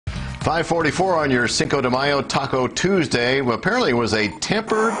5:44 on your Cinco de Mayo Taco Tuesday. Well, apparently it was a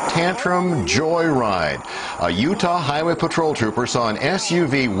temper-tantrum joyride. A Utah Highway Patrol trooper saw an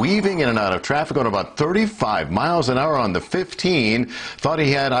SUV weaving in and out of traffic on about 35 miles an hour on the 15. Thought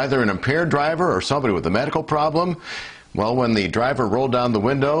he had either an impaired driver or somebody with a medical problem. Well, when the driver rolled down the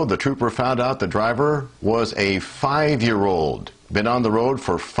window, the trooper found out the driver was a 5-year-old. Been on the road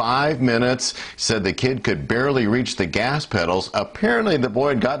for 5 minutes. Said the kid could barely reach the gas pedals. Apparently the boy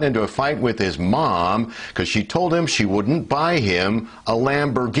had gotten into a fight with his mom because she told him she wouldn't buy him a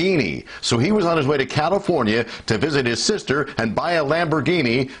Lamborghini. So he was on his way to California to visit his sister and buy a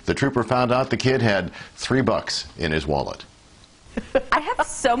Lamborghini. The trooper found out the kid had $3 in his wallet. I have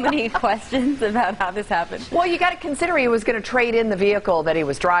so many questions about how this happened. Well, you got to consider he was going to trade in the vehicle that he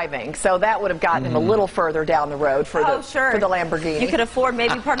was driving, so that would have gotten him a little further down the road for the Lamborghini. You could afford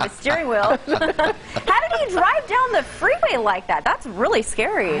maybe part of the steering wheel. How did he drive down the freeway like that? That's really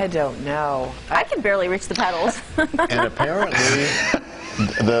scary. I don't know. I can barely reach the pedals. And apparently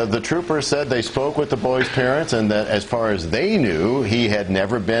the trooper said they spoke with the boy's parents and that as far as they knew, he had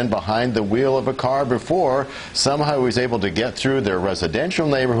never been behind the wheel of a car before. Somehow he was able to get through their residential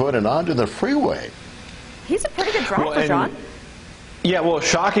neighborhood and onto the freeway. He's a pretty good driver, John. Yeah, well,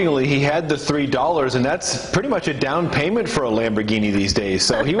 shockingly, he had the $3, and that's pretty much a down payment for a Lamborghini these days,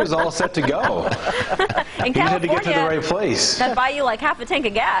 so he was all set to go. In he California, had to get to the right place. That'd buy you like half a tank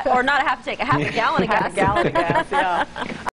of gas, or not a half a tank, a half a gallon of gas. Half a gallon of gas, yeah.